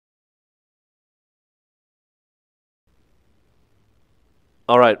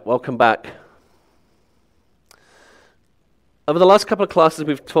All right, welcome back. Over the last couple of classes,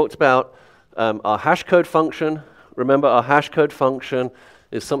 we've talked about our hash code function. Remember, our hash code function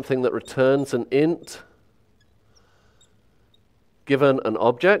is something that returns an int given an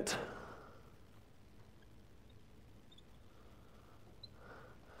object.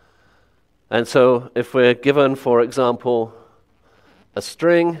 And so if we're given, for example, a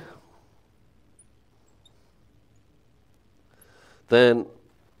string, then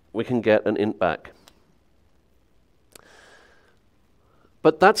we can get an int back.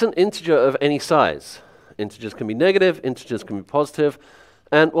 But that's an integer of any size. Integers can be negative, integers can be positive.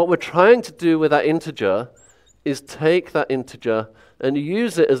 And what we're trying to do with that integer is take that integer and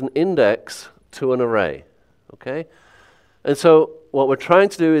use it as an index to an array. Okay? And so what we're trying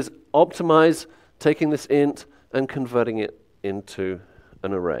to do is optimize taking this int and converting it into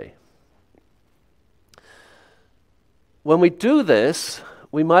an array. When we do this,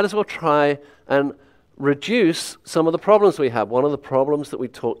 we might as well try and reduce some of the problems we have. One of the problems that we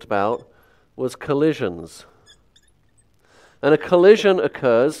talked about was collisions. And a collision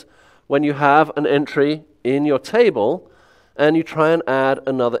occurs when you have an entry in your table and you try and add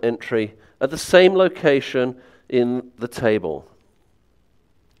another entry at the same location in the table.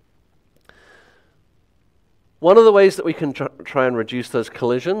 One of the ways that we can try and reduce those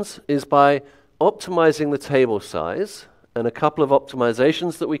collisions is by optimizing the table size. And a couple of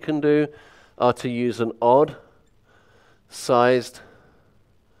optimizations that we can do are to use an odd sized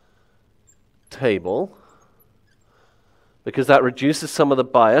table, because that reduces some of the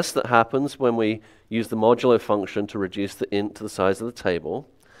bias that happens when we use the modulo function to reduce the int to the size of the table.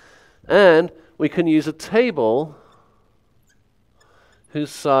 And we can use a table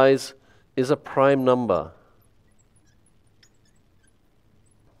whose size is a prime number.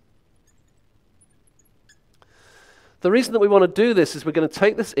 The reason that we want to do this is we're going to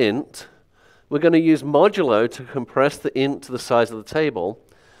take this int, we're going to use modulo to compress the int to the size of the table,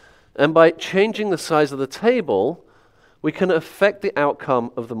 and by changing the size of the table, we can affect the outcome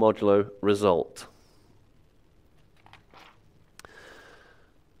of the modulo result.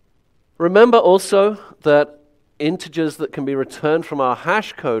 Remember also that integers that can be returned from our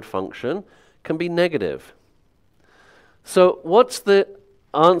hash code function can be negative. So what's the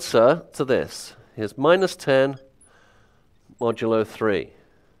answer to this? Here's minus 10 modulo 3.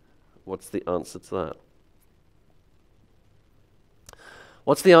 What's the answer to that?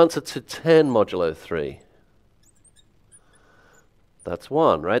 What's the answer to 10 modulo 3? That's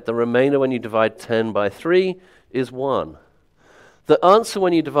 1, right? The remainder when you divide 10 by 3 is 1. The answer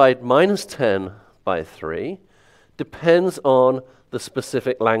when you divide minus 10 by 3 depends on the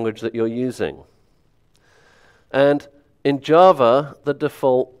specific language that you're using. And in Java, the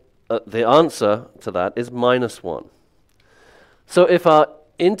default, the answer to that is minus 1. So if our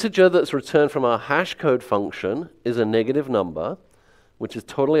integer that's returned from our hash code function is a negative number, which is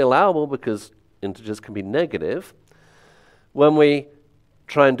totally allowable because integers can be negative, when we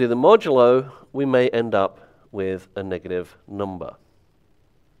try and do the modulo, we may end up with a negative number.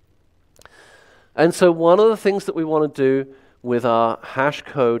 And so one of the things that we want to do with our hash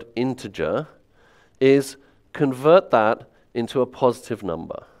code integer is convert that into a positive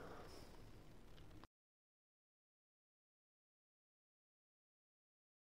number.